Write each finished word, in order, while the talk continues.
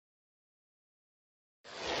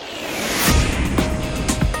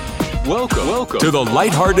Welcome to the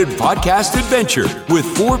Lighthearted Podcast Adventure with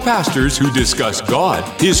four pastors who discuss God,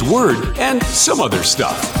 His Word, and some other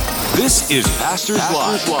stuff. This is Pastors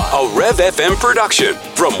Live, a Rev FM production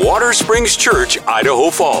from Watersprings Church Idaho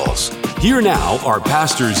Falls. Here now are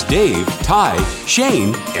Pastors Dave, Ty,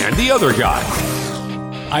 Shane, and the other guy.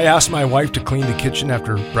 I asked my wife to clean the kitchen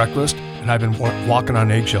after breakfast, and I've been walking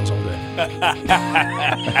on eggshells all day.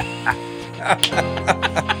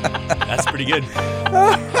 That's pretty good.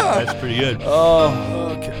 That's pretty good.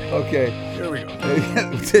 Oh, Okay. here we go.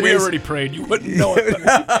 We already prayed. You wouldn't know it.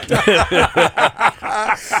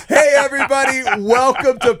 Hey, everybody.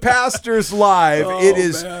 Welcome to Pastors Live. It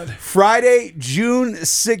is Friday, June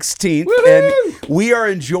 16th, and we are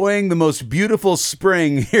enjoying the most beautiful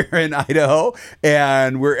spring here in Idaho.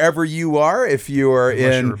 And wherever you are, if you are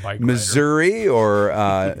in Missouri or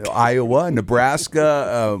Iowa,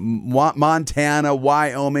 Nebraska, Montana,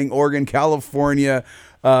 Wyoming, Oregon, California,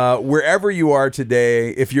 wherever you are today,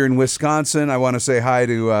 if you're in Wisconsin, I want to say hi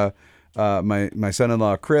to my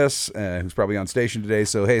son-in-law Chris, who's probably on station today.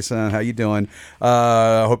 So hey, son, how you doing?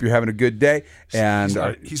 Hope you're having a good day. And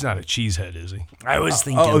he's not a cheesehead, is he? I was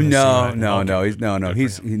thinking. Oh no, he's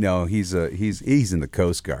in the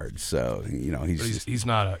Coast Guard, so he's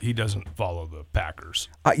not. He doesn't follow the Packers.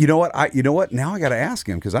 You know what? Now I got to ask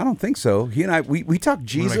him because I don't think so. He and I we talk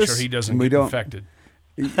Jesus. Make sure he doesn't get infected.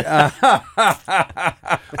 We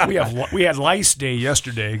had lice day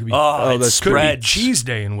yesterday. That's spread. Cheese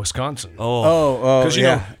day in Wisconsin. Because you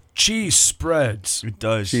know cheese spreads. It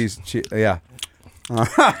does. Cheese, yeah.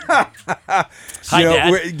 Hi,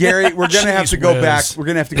 Dad. Gary, we're gonna have to go back. We're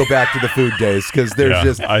gonna have to go back to the food days because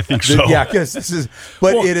there's I think so. Yeah, because this is.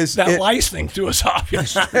 But it is that lice thing threw us off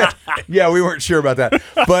yesterday. Yeah, we weren't sure about that.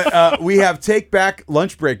 But we have take back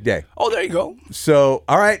lunch break day. Oh, there you go. So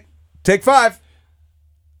all right, take 5.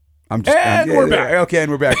 We're back. Okay, and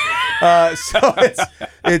we're back. So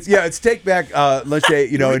it's take back lunch day.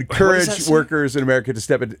 Encourage workers in America to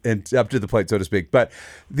step up to the plate, so to speak. But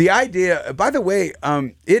the idea, by the way,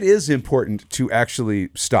 it is important to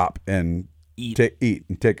actually stop and eat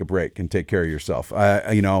and take a break and take care of yourself. One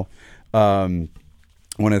of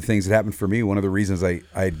the things that happened for me, one of the reasons I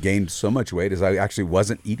had gained so much weight is I actually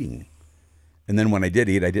wasn't eating. And then when I did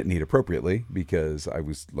eat, I didn't eat appropriately because I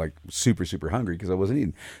was like super, super hungry because I wasn't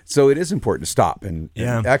eating. So it is important to stop and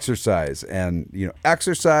exercise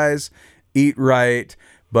exercise, eat right.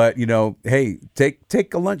 But hey,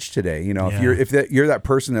 take a lunch today. If you're that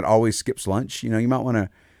person that always skips lunch, you might want to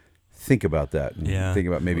think about that. And think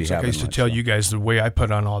about maybe having lunch. I used to tell you guys the way I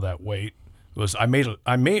put on all that weight was I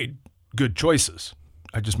made good choices.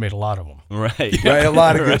 I just made a lot of them. Right, a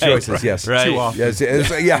lot of good choices. Yes, right. Too often. Yes,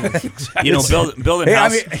 exactly. Building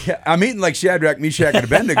house. I'm eating like Shadrach, Meshach, and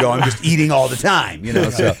Abednego. I'm just eating all the time.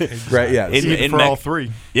 So right, yeah. For all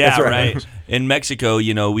three. Yeah, that's right. In Mexico,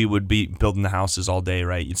 we would be building the houses all day,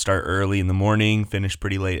 right? You'd start early in the morning, finish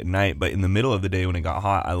pretty late at night. But in the middle of the day when it got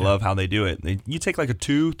hot, I love how they do it. You take like a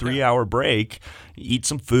 2-3 hour break, eat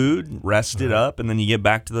some food, rest it up, and then you get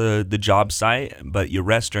back to the job site. But you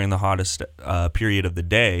rest during the hottest period of the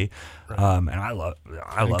day. And I love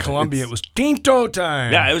in Colombia, it was tinto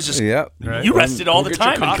time. Yeah, it was just right? You rested all the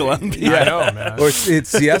time in Colombia. Yeah, I know, man. Or it's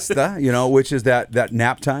siesta, which is that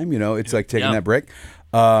nap time. It's like taking that break.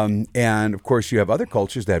 And of course, you have other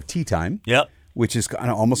cultures that have tea time. Yep. Which is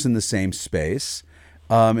kind of almost in the same space.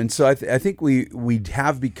 And so I think we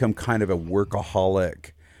have become kind of a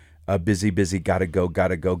workaholic, busy, gotta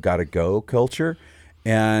go culture.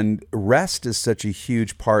 And rest is such a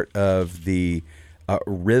huge part of the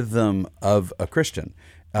rhythm of a Christian.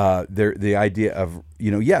 The idea of,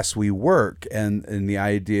 yes, we work, and the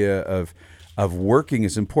idea of working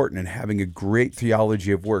is important, and having a great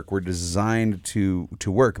theology of work. We're designed to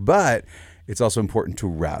work, but it's also important to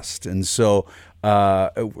rest. And so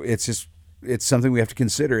it's something we have to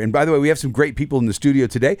consider. And by the way, we have some great people in the studio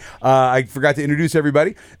today. I forgot to introduce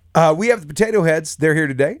everybody. We have the Potato Heads. They're here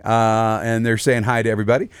today, and they're saying hi to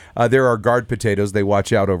everybody. They're our guard potatoes. They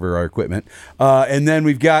watch out over our equipment. And then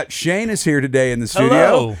we've got Shane is here today in the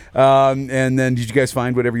studio. Hello. And then did you guys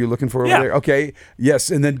find whatever you're looking for over there? Okay. Yes.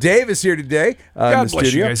 And then Dave is here today God in the bless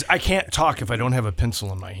studio. you guys. I can't talk if I don't have a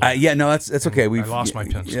pencil in my hand. That's okay. I lost my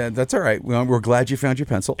pencil. Yeah, that's all right. We're glad you found your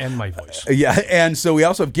pencil. And my voice. And so we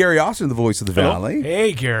also have Gary Austin, the voice of the Valley.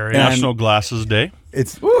 Hey, Gary. National Glasses Day.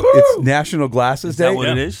 It's National Glasses Day. Is that what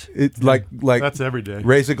it is? It's like That's every day.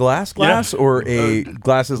 raise a glass or a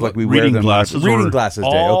glasses like we wear reading them. glasses Reading or- glasses Day.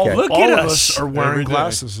 All, Okay. Look all at of us. us are wearing Every day.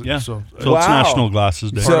 glasses. Yeah. So So it's Wow. National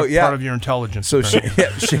Glasses Day. So yeah. part of your intelligence. So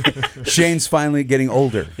apparently. Shane's finally getting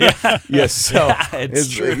older. Yeah. Yes. So it's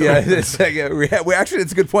true. Yeah. It's like, we actually,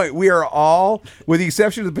 it's a good point. We are all, with the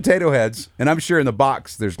exception of the potato heads, and I'm sure in the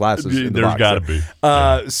box there's glasses. In the There's box. gotta be.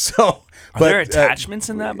 Are there attachments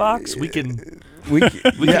in that box? We can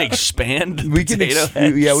expand We can potato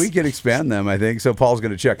heads. we can expand them, I think. So Paul's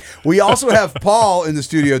going to check. We also have Paul in the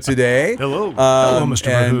studio today. Hello. Hello,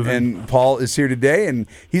 Mr. Verhoeven. And Paul is here today, and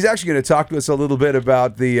he's actually going to talk to us a little bit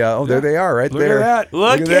about the. There they are, right Look there. at that.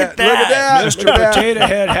 Look at Look at that. Mr. Look at that. Potato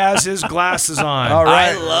Head has his glasses on. All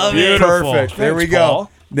right, I love it. Beautiful. Perfect. There we Thanks, go.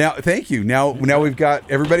 Paul. Now, thank you. Now we've got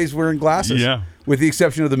everybody's wearing glasses. Yeah. With the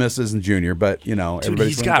exception of the Misses and Junior, but Dude,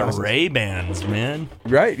 everybody's he's wearing got glasses. Ray-Bans, man.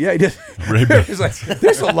 Right? Yeah, he did.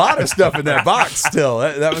 There's a lot of stuff in that box still.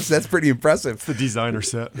 That's pretty impressive. The designer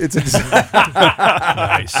set. It's a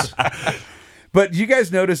Nice. But you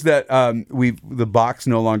guys notice that the box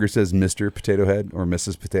no longer says Mr. Potato Head or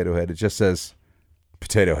Mrs. Potato Head. It just says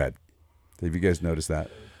Potato Head. Have you guys noticed that?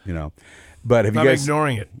 But have you I'm guys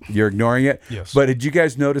ignoring it. You're ignoring it? Yes. But did you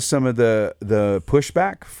guys notice some of the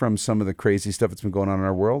pushback from some of the crazy stuff that's been going on in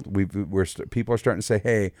our world? People are starting to say,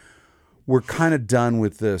 "Hey, we're kind of done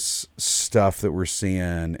with this stuff that we're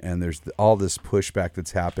seeing, and there's all this pushback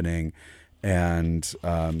that's happening." And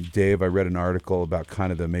Dave, I read an article about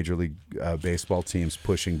kind of the Major League Baseball teams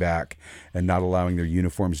pushing back and not allowing their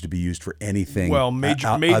uniforms to be used for anything. Well,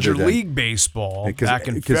 Major League Baseball back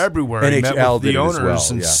in February met NHL with the did it as owners well,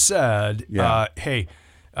 and yeah. said, Yeah. hey,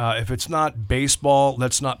 if it's not baseball,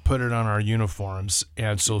 let's not put it on our uniforms.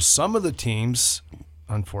 And so some of the teams,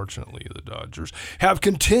 unfortunately the Dodgers, have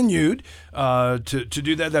continued to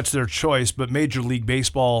do that. That's their choice. But Major League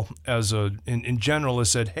Baseball in general has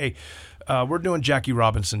said, hey, we're doing Jackie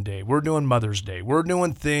Robinson Day. We're doing Mother's Day. We're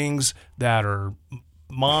doing things that are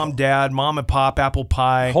mom, dad, mom and pop, apple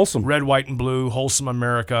pie, Wholesome. red, white, and blue, wholesome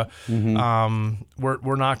America.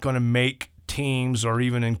 We're not going to make teams or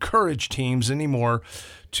even encourage teams anymore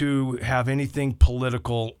to have anything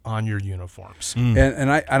political on your uniforms. And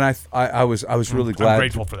I was really glad. I'm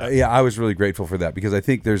grateful for that. Yeah, I was really grateful for that because I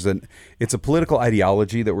think it's a political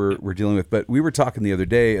ideology that we're dealing with. But we were talking the other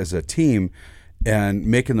day as a team and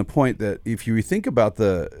making the point that if you think about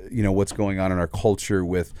what's going on in our culture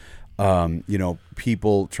with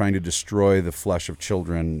people trying to destroy the flesh of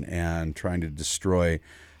children and trying to destroy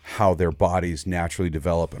how their bodies naturally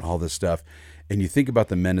develop and all this stuff. And you think about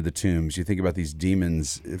the men of the tombs, you think about these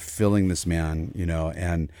demons filling this man,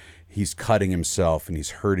 and he's cutting himself and he's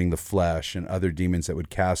hurting the flesh, and other demons that would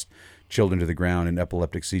cast children to the ground and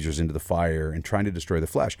epileptic seizures into the fire and trying to destroy the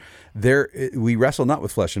flesh. We wrestle not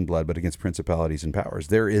with flesh and blood, but against principalities and powers.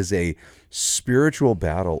 There is a spiritual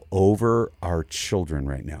battle over our children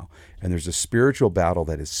right now. And there's a spiritual battle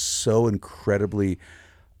that is so incredibly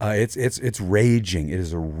it's raging. It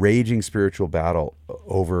is a raging spiritual battle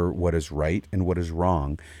over what is right and what is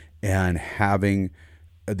wrong, and having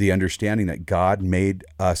the understanding that God made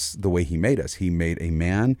us the way he made us. He made a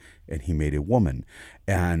man and he made a woman.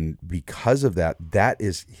 And because of that, that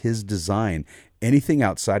is his design. Anything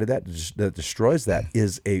outside of that destroys that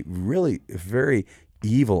is a really very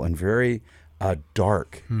evil and very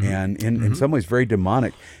dark and in some ways very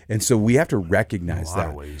demonic. And so we have to recognize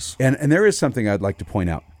that. And there is something I'd like to point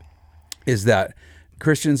out is that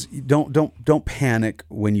Christians, don't panic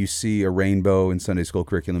when you see a rainbow in Sunday school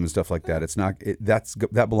curriculum and stuff like that. It's not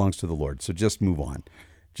that belongs to the Lord. So just move on.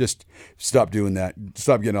 Just stop doing that.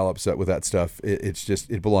 Stop getting all upset with that stuff.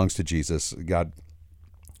 It belongs to Jesus. God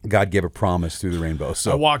gave a promise through the rainbow.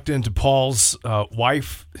 So I walked into Paul's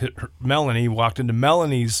wife, Melanie, walked into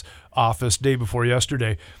Melanie's office day before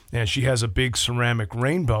yesterday, and she has a big ceramic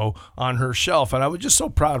rainbow on her shelf. And I was just so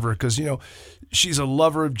proud of her because, she's a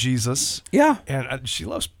lover of Jesus. Yeah. And she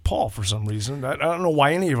loves Paul for some reason. I don't know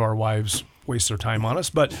why any of our wives waste their time on us,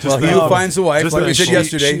 but he who finds a wife, like we said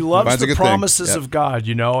yesterday, she loves finds a the good promises thing. of God,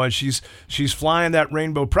 and she's flying that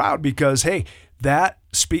rainbow proud because, hey, that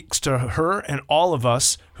speaks to her and all of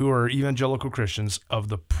us who are evangelical Christians of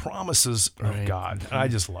the promises of God. And I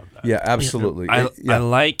just love that. Yeah, absolutely. I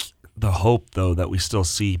like the hope, though, that we still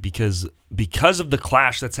see because of the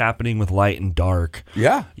clash that's happening with light and dark.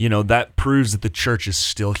 Yeah. That proves that the church is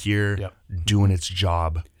still here doing its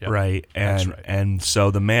job, right? That's right. And so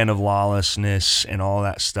the man of lawlessness and all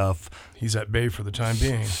that stuff, he's at bay for the time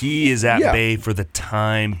being. he is at bay for the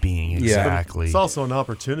time being. Exactly. It's also an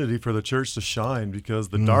opportunity for the church to shine because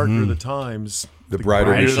the darker the times, the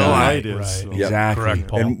brighter we the shine. light is. Right. So. Yep. Exactly. Correct,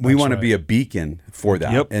 Paul. And we That's want to right. be a beacon for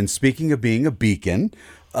that. Yep. And speaking of being a beacon,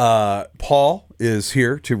 Paul is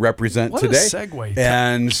here to represent What today. a segue.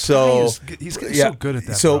 And so He's getting so good at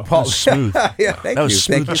that, So bro. Paul, Smooth. yeah, thank That was you.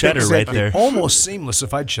 smooth Thank you. cheddar right there. Almost seamless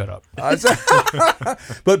if I'd shut up.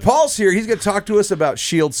 But Paul's here. He's going to talk to us about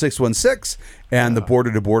Shield 616 and the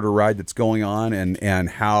border-to-border ride that's going on, and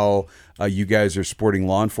how you guys are supporting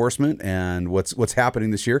law enforcement and what's happening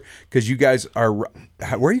this year. Because you guys are, where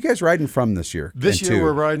are you guys riding from this year? This And year to?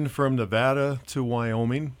 we're riding from Nevada to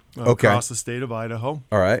Wyoming, Okay. across the state of Idaho.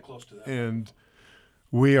 All right. And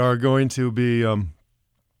we are going to be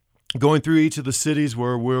going through each of the cities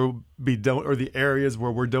where we'll be or the areas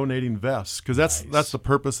where we're donating vests, because that's the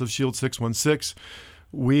purpose of Shield 616.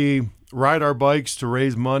 We ride our bikes to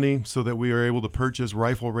raise money so that we are able to purchase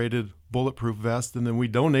rifle-rated bulletproof vests, and then we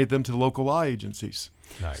donate them to local law agencies.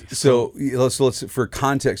 Nice. So let's for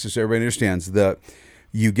context, so everybody understands that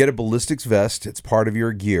you get a ballistics vest. It's part of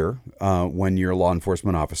your gear when you're a law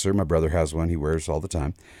enforcement officer. My brother has one; he wears all the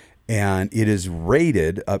time, and it is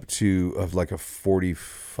rated up to like a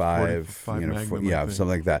 45 Magnum, I think. something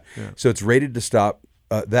like that. Yeah. So it's rated to stop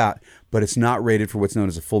that, but it's not rated for what's known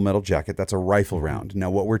as a full metal jacket. That's a rifle round. Now,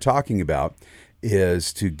 what we're talking about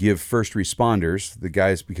is to give first responders, the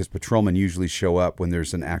guys, because patrolmen usually show up when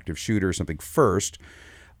there's an active shooter or something first.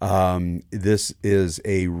 This is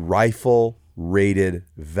a rifle rated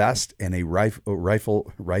vest and a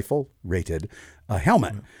rifle rated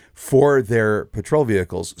helmet for their patrol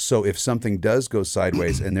vehicles. So if something does go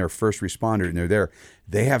sideways and they're a first responder and they're there,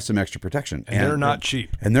 they have some extra protection. And they're not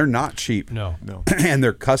cheap. And they're not cheap. No. And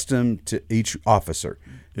they're custom to each officer.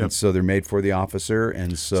 Yep. And so they're made for the officer.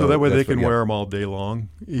 And So that way they that's can what- wear them all day long,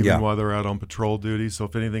 even Yeah. while they're out on patrol duty. So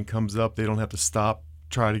if anything comes up, they don't have to stop,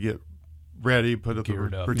 try to get ready, put the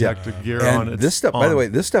Geared up. protective gear And on. It's this stuff, by the on. way,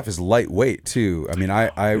 this stuff is lightweight too. I mean,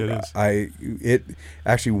 it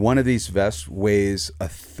actually, one of these vests weighs a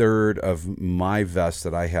third of my vest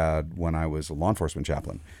that I had when I was a law enforcement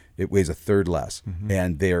chaplain. It weighs a third less,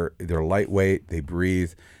 and they're lightweight. They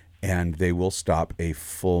breathe, and they will stop a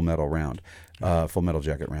full metal round, full metal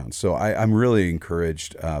jacket round. So I'm really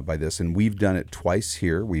encouraged by this, and we've done it twice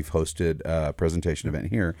here. We've hosted a presentation event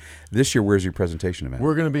here. This year, where's your presentation event?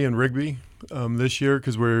 We're going to be in Rigby this year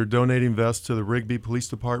because we're donating vests to the Rigby Police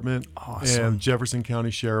Department and Jefferson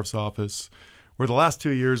County Sheriff's Office. Where the last 2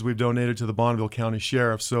 years we've donated to the Bonneville County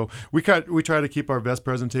Sheriff. So we try to keep our vest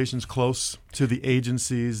presentations close to the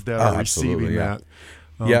agencies that are absolutely, receiving yeah.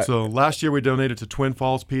 that. So last year we donated to Twin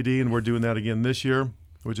Falls PD, and we're doing that again this year,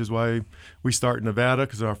 which is why we start in Nevada,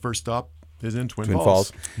 because our first stop is in Twin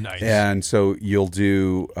Falls. Nice. And so you'll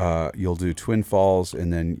do Twin Falls,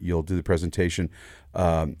 and then you'll do the presentation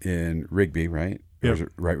in Rigby, right? Yep. Or is it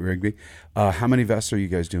right, Rigby. How many vests are you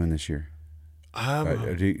guys doing this year?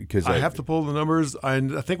 Because I have to pull the numbers. I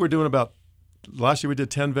think we're doing about, last year we did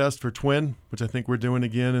 10 vests for Twin, which I think we're doing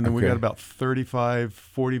again, and then we Okay. got about 35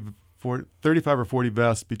 or 40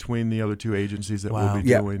 vests between the other two agencies that we'll be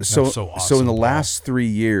doing. So That's so awesome, in the Paul. last 3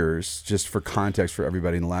 years, just for context for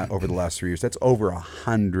everybody, over the last 3 years, that's over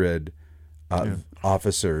 100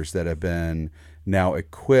 officers that have been now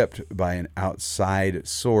equipped by an outside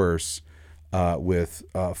source with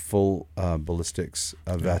full ballistics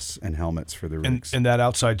vests and helmets for the rigs. And that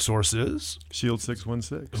outside source is? Shield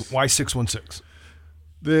 616. Why 616?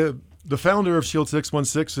 The founder of Shield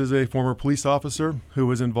 616 is a former police officer who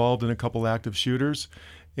was involved in a couple active shooters.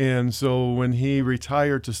 And so when he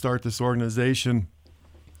retired to start this organization,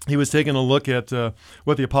 he was taking a look at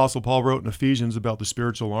what the Apostle Paul wrote in Ephesians about the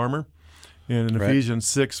spiritual armor. And in Ephesians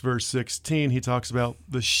 6, verse 16, he talks about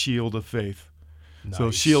the shield of faith. Nice.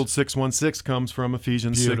 So Shield 616 comes from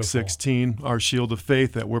Ephesians Beautiful. 6:16, our shield of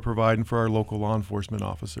faith that we're providing for our local law enforcement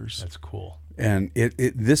officers. That's cool. And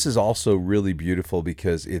this is also really beautiful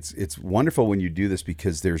because it's wonderful when you do this,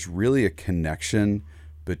 because there's really a connection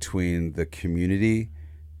between the community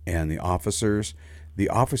and the officers. The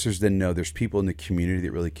officers then know there's people in the community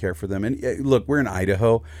that really care for them. And look, we're in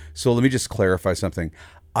Idaho, so let me just clarify something.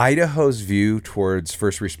 Idaho's view towards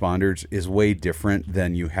first responders is way different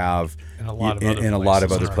than you have In a lot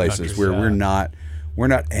of other places in our where country, we're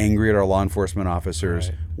not angry at our law enforcement officers.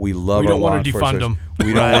 Right. We love We our don't law wanna defund enforcers. them.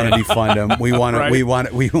 We don't want to defund them. We want to Right. we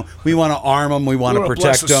want to arm them. We want to wanna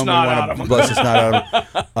protect bless the them. We snot out want of to 'em. bless the snot out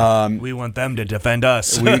of them. We want them to defend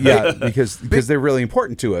us. Because they're really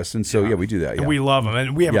important to us, and so we do that. And Yeah. we love them.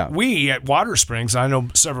 And we have Yeah. we at Watersprings, I know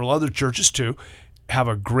several other churches too, have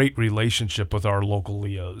a great relationship with our local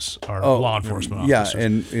LEOs, our law enforcement officers. Yeah,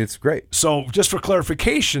 and it's great. So just for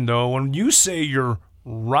clarification though, when you say you're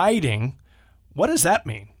riding, what does that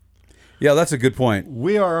mean? Yeah, that's a good point.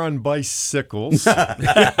 We are on bicycles. We There's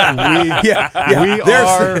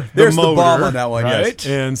the motor, ball on that one, right? yes.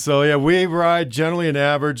 And so, we ride generally an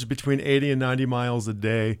average between 80 and 90 miles a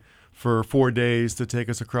day for 4 days to take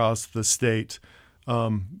us across the state.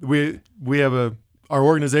 We have our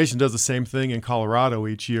organization does the same thing in Colorado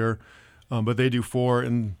each year, but they do 4.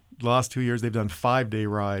 In the last 2 years, they've done 5-day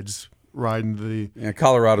rides. Riding the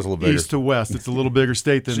Colorado's a little bigger. east to west. It's a little bigger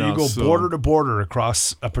state than So you us. go border to border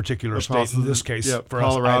across a particular state. In this case, for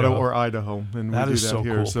us, Colorado Idaho. or Idaho, and That we do is that so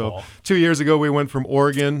here. cool, So Paul. 2 years ago, we went from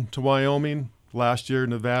Oregon to Wyoming. Last year,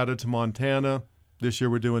 Nevada to Montana. This year,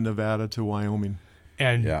 we're doing Nevada to Wyoming.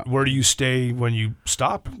 And where do you stay when you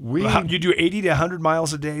stop? You do 80 to 100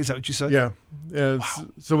 miles a day. Is that what you said? Yeah.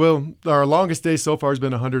 So our longest day so far has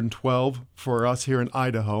been 112 for us here in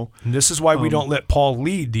Idaho. And this is why we don't let Paul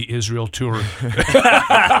lead the Israel tour.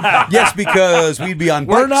 Yes, because we'd be on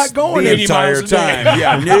We're bikes not going the 80 entire miles a day. time.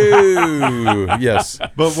 Yeah, no. Yes.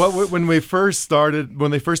 But when they first started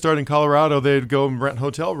in Colorado, they'd go and rent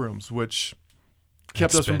hotel rooms, which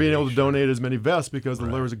kept us from being able to donate as many vests because there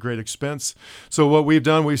was a great expense. So what we've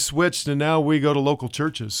done, we've switched, and now we go to local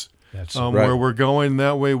churches. That's where we're going.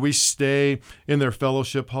 That way we stay in their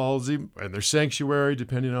fellowship halls, in their sanctuary,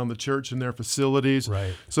 depending on the church and their facilities.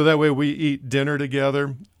 Right. So that way we eat dinner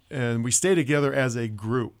together, and we stay together as a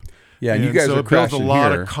group. Yeah, and you guys so are it builds a crashing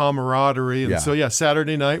lot here. of camaraderie. And so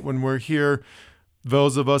Saturday night when we're here,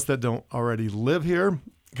 those of us that don't already live here,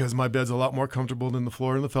 because my bed's a lot more comfortable than the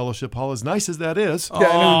floor in the fellowship hall, as nice as that is. come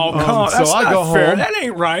on. So That's I not go fair. home. That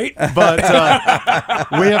ain't right. But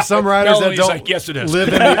we have some riders that Melanie's don't like, yes, it is. live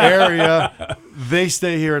in the area. They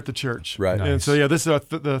stay here at the church. Right. And so, this is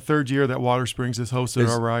the third year that Watersprings has hosted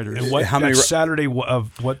our riders. And what, How many that's Saturday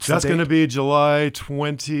of what's That's the going to date? be July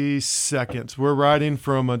 22nd. We're riding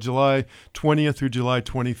from July 20th through July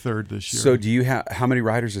 23rd this year. So do you have how many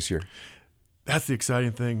riders this year? That's the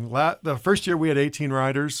exciting thing. The first year we had 18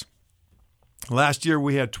 riders. Last year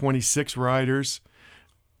we had 26 riders.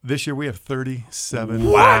 This year we have 37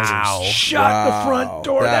 riders. Shut the front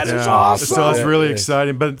door. That is Yeah. awesome. So it's really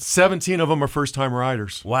exciting. But 17 of them are first-time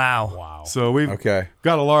riders. Wow. So we've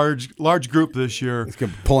got a large group this year. It's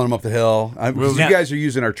pulling them up the hill. You Yeah. guys are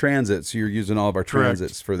using our transits. You're using all of our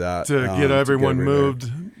transits for that To get everyone moved.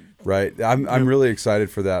 Right. I'm really excited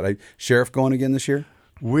for that. Sheriff going again this year?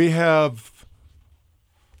 We have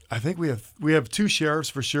two sheriffs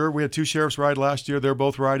for sure. We had 2 sheriffs ride last year. They're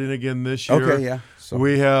both riding again this year. Okay, yeah. So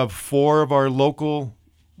We have 4 of our local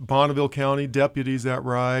Bonneville County deputies that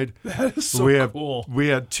ride. That is so cool. We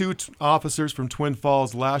had 2 officers from Twin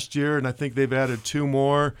Falls last year, and I think they've added 2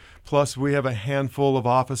 more. Plus, we have a handful of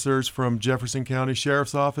officers from Jefferson County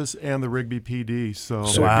Sheriff's Office and the Rigby PD. So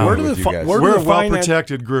Wow. Where do With the you guys. where do we're the a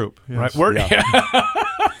well-protected group. Yes.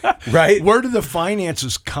 right. Where do the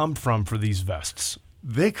finances come from for these vests?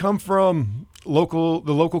 They come from the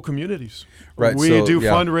local communities. Right, We so, do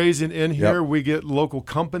yeah. fundraising in here. Yep. We get local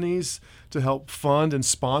companies to help fund and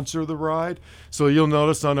sponsor the ride. So you'll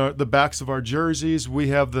notice on the backs of our jerseys, we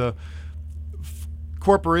have the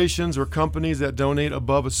corporations or companies that donate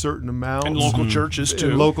above a certain amount. And local churches, too.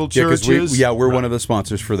 And local Yeah, 'cause churches. we're one of the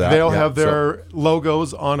sponsors for that. They'll Yeah, have so- their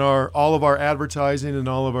logos on all of our advertising and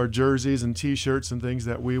all of our jerseys and T-shirts and things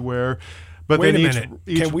that we wear. But Wait then a minute.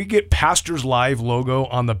 Can we get Pastors Live logo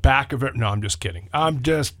on the back of it? No, I'm just kidding.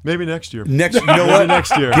 maybe next year. You know what?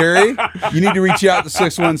 Next year. Gary, you need to reach out to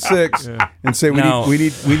 616 and say we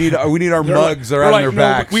need our mugs. They're out on their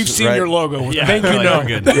backs. We've seen right? your logo. Yeah, Thank you, like, no. we're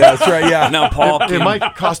good. Yeah, that's right. Yeah. Now, Paul, It might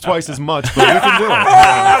cost twice as much, but we can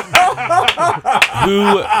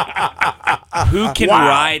do it. who can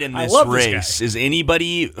ride in I this love this guy. race? Is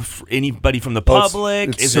anybody from the public?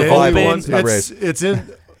 it's Is it survival. open? It's not race.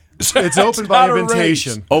 It's open by not a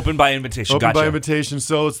invitation. Open by invitation. Open Gotcha. by invitation.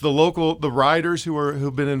 So it's the riders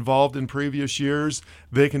who've been involved in previous years.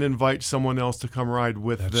 They can invite someone else to come ride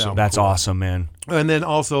with them. That's awesome, man. And then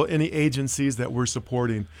also any agencies that we're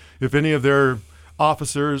supporting. If any of their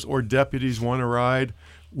officers or deputies want to ride,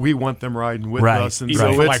 we want them riding with Right. us. And Even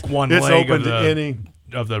so if it's, like one it's leg open of to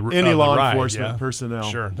the- any law ride, enforcement yeah. personnel.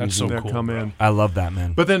 Sure, that's so that cool, come bro. in. I love that,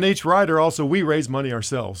 man. But then each rider also, we raise money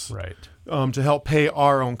ourselves. Right. To help pay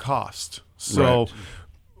our own cost. So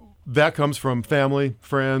that comes from family,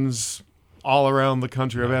 friends, all around the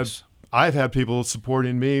country. Nice. I've had people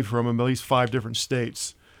supporting me from at least 5 different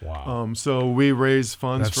states. Wow. So we raise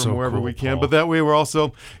funds That's from so wherever cool, we can. Paul. But that way we're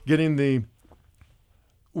also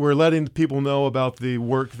we're letting people know about the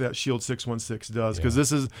work that Shield 616 does, because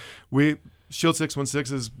this is Shield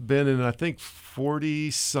 616 has been in, I think,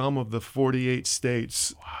 40 some of the 48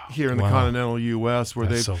 states here in the continental U.S. where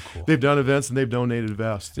That's so cool. they've done events and they've donated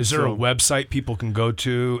vests. Is there a website people can go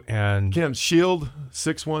to and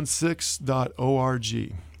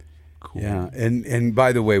shield616.org. Cool. Yeah, and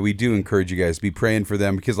by the way, we do encourage you guys to be praying for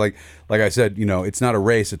them because, like I said, it's not a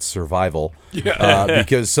race; it's survival. Yeah.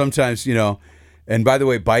 Because sometimes, and by the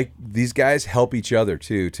way, these guys help each other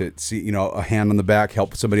too. To see, a hand on the back,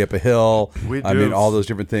 help somebody up a hill. We do. I mean, all those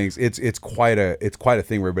different things. It's quite a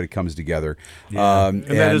thing where everybody comes together. Yeah. And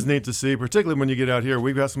that is neat to see, particularly when you get out here.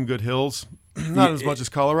 We've got some good hills. Not as much as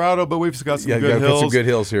Colorado, but we've got some good hills. Got some good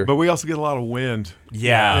hills here. But we also get a lot of wind.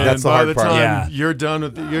 Yeah, and that's the hard part. By the Yeah. time you're done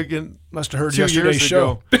with you're getting must have heard 2 yesterday's years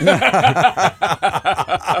show. ago.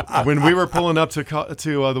 When we were pulling up to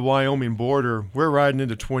the Wyoming border, we're riding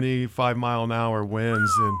into 25-mile-an-hour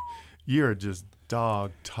winds, and you're just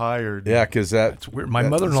dog tired. Yeah, because It's weird. My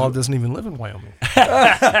mother-in-law doesn't even live in Wyoming.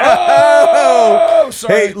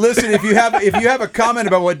 Sorry. Hey, listen, if you have a comment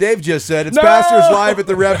about what Dave just said, it's Pastors Live at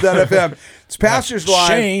the Rev.fm. It's Pastors Live.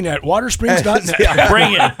 Shane at watersprings.net.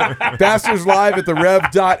 Bring it. Pastors Live at the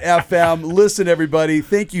Rev.fm. Listen, everybody,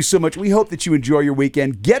 thank you so much. We hope that you enjoy your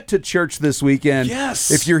weekend. Get to church this weekend.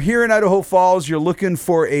 Yes. If you're here in Idaho Falls, you're looking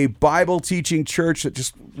for a Bible teaching church that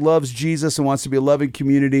just loves Jesus and wants to be a loving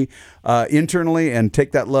community internally and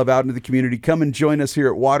take that love out into the community, come and join us here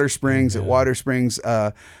at Watersprings,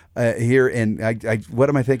 here in, what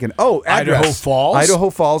am I thinking? Oh, address. Idaho Falls. Idaho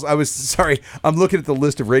Falls. I'm looking at the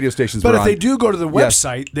list of radio stations. But we're if on. they do go to the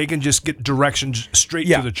website, they can just get directions straight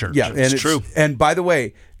to the church. Yeah, and it's true. And by the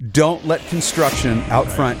way, don't let construction out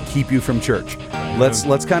front keep you from church.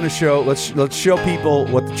 Let's kind of show people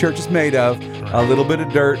what the church is made of. A little bit of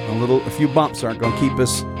dirt, a few bumps aren't going to keep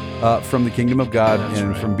us from the kingdom of God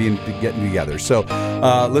from getting together. So,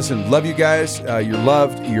 listen, love you guys. You're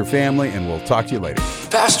loved, your family, and we'll talk to you later.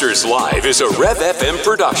 Pastors Live is a Rev FM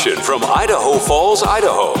production from Idaho Falls,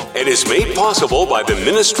 Idaho, and is made possible by the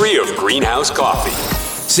Ministry of Greenhouse Coffee.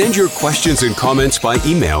 Send your questions and comments by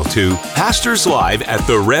email to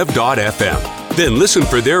pastorslive@therev.fm. Then listen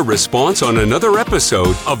for their response on another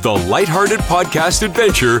episode of the lighthearted podcast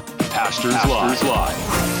adventure, Pastors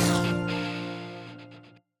Live.